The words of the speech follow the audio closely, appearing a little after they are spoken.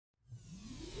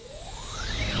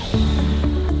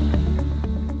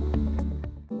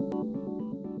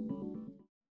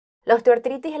La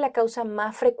osteoartritis es la causa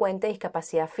más frecuente de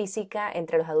discapacidad física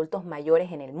entre los adultos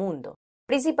mayores en el mundo,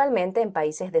 principalmente en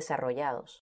países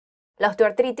desarrollados. La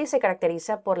osteoartritis se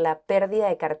caracteriza por la pérdida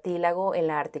de cartílago en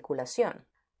la articulación.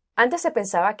 Antes se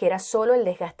pensaba que era solo el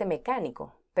desgaste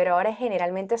mecánico, pero ahora es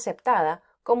generalmente aceptada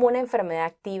como una enfermedad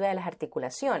activa de las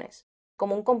articulaciones,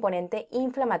 como un componente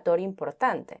inflamatorio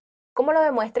importante, como lo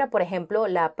demuestra, por ejemplo,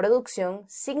 la producción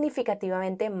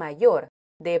significativamente mayor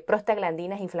de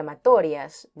prostaglandinas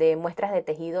inflamatorias de muestras de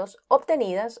tejidos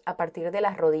obtenidas a partir de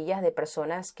las rodillas de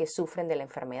personas que sufren de la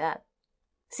enfermedad.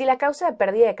 Si la causa de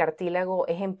pérdida de cartílago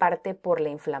es en parte por la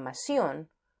inflamación,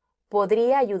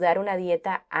 ¿podría ayudar una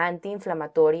dieta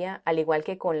antiinflamatoria al igual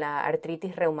que con la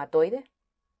artritis reumatoide?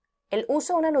 El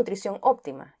uso de una nutrición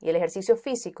óptima y el ejercicio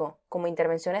físico como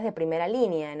intervenciones de primera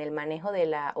línea en el manejo de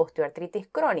la osteoartritis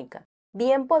crónica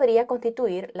bien podría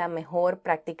constituir la mejor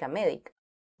práctica médica.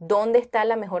 ¿Dónde está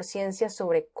la mejor ciencia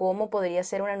sobre cómo podría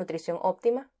ser una nutrición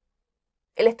óptima?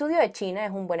 El estudio de China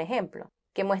es un buen ejemplo,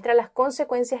 que muestra las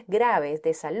consecuencias graves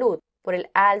de salud por el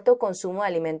alto consumo de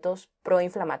alimentos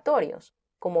proinflamatorios,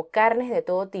 como carnes de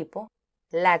todo tipo,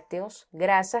 lácteos,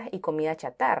 grasas y comida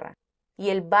chatarra, y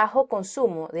el bajo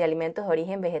consumo de alimentos de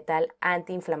origen vegetal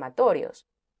antiinflamatorios,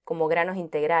 como granos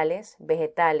integrales,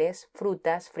 vegetales,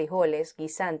 frutas, frijoles,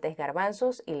 guisantes,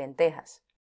 garbanzos y lentejas.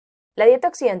 La dieta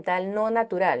occidental no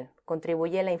natural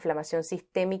contribuye a la inflamación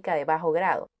sistémica de bajo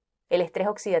grado, el estrés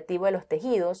oxidativo de los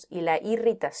tejidos y la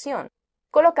irritación,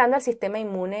 colocando al sistema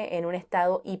inmune en un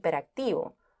estado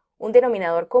hiperactivo, un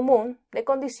denominador común de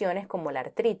condiciones como la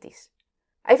artritis.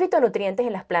 Hay fitonutrientes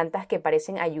en las plantas que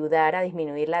parecen ayudar a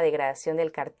disminuir la degradación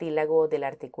del cartílago de la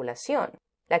articulación,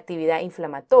 la actividad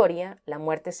inflamatoria, la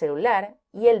muerte celular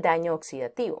y el daño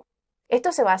oxidativo.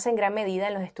 Esto se basa en gran medida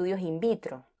en los estudios in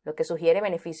vitro, lo que sugiere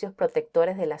beneficios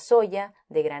protectores de la soya,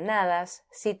 de granadas,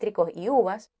 cítricos y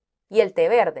uvas, y el té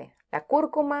verde, la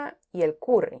cúrcuma y el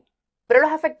curry. Pero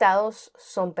los afectados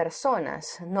son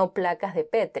personas, no placas de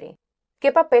Petri.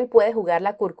 ¿Qué papel puede jugar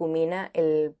la curcumina,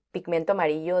 el pigmento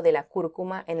amarillo de la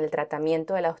cúrcuma, en el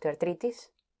tratamiento de la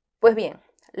osteoartritis? Pues bien,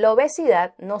 la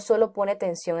obesidad no solo pone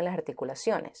tensión en las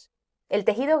articulaciones. El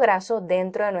tejido graso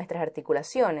dentro de nuestras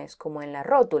articulaciones, como en la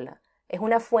rótula, es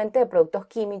una fuente de productos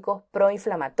químicos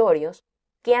proinflamatorios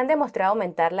que han demostrado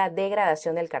aumentar la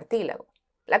degradación del cartílago.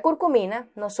 La curcumina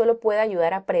no solo puede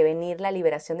ayudar a prevenir la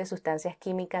liberación de sustancias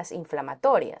químicas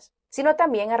inflamatorias, sino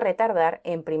también a retardar,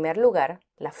 en primer lugar,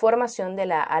 la formación de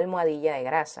la almohadilla de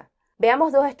grasa.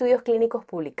 Veamos dos estudios clínicos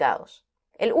publicados.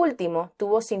 El último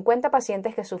tuvo 50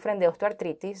 pacientes que sufren de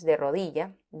osteoartritis de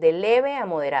rodilla, de leve a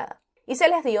moderada, y se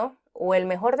les dio o el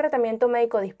mejor tratamiento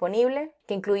médico disponible,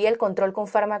 que incluía el control con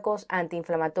fármacos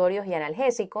antiinflamatorios y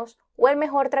analgésicos, o el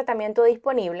mejor tratamiento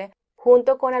disponible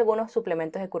junto con algunos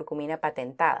suplementos de curcumina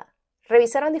patentada.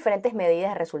 Revisaron diferentes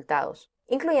medidas de resultados,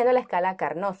 incluyendo la escala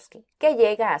Karnofsky, que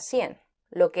llega a 100,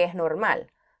 lo que es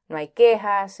normal, no hay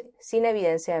quejas, sin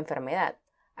evidencia de enfermedad,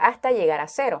 hasta llegar a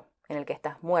 0, en el que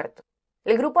estás muerto.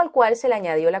 El grupo al cual se le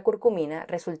añadió la curcumina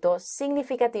resultó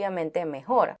significativamente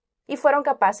mejor, y fueron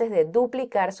capaces de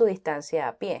duplicar su distancia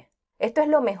a pie. Esto es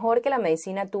lo mejor que la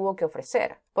medicina tuvo que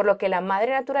ofrecer, por lo que la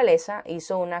madre naturaleza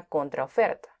hizo una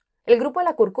contraoferta. El grupo de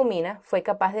la curcumina fue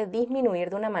capaz de disminuir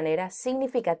de una manera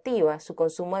significativa su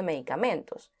consumo de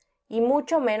medicamentos y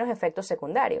mucho menos efectos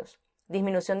secundarios,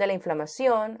 disminución de la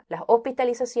inflamación, las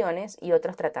hospitalizaciones y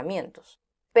otros tratamientos.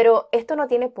 Pero esto no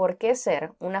tiene por qué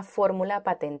ser una fórmula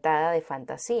patentada de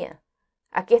fantasía.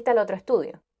 Aquí está el otro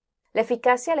estudio. La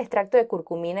eficacia del extracto de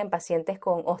curcumina en pacientes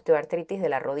con osteoartritis de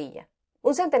la rodilla.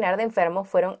 Un centenar de enfermos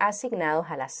fueron asignados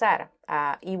al azar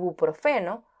a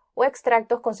ibuprofeno o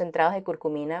extractos concentrados de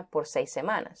curcumina por 6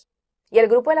 semanas. Y al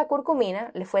grupo de la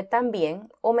curcumina le fue tan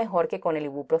bien o mejor que con el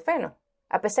ibuprofeno.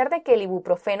 A pesar de que el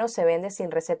ibuprofeno se vende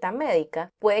sin receta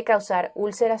médica, puede causar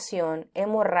ulceración,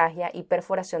 hemorragia y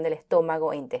perforación del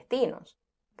estómago e intestinos.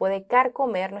 Puede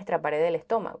carcomer nuestra pared del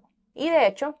estómago. Y de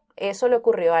hecho, eso le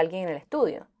ocurrió a alguien en el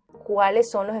estudio. ¿Cuáles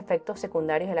son los efectos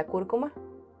secundarios de la cúrcuma?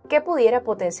 Que pudiera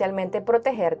potencialmente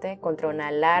protegerte contra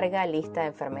una larga lista de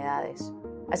enfermedades.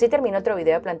 Así termina otro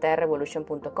video de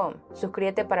plantaderevolution.com.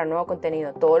 Suscríbete para nuevo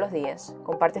contenido todos los días,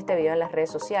 comparte este video en las redes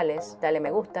sociales, dale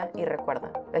me gusta y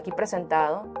recuerda, lo aquí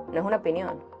presentado no es una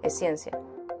opinión, es ciencia.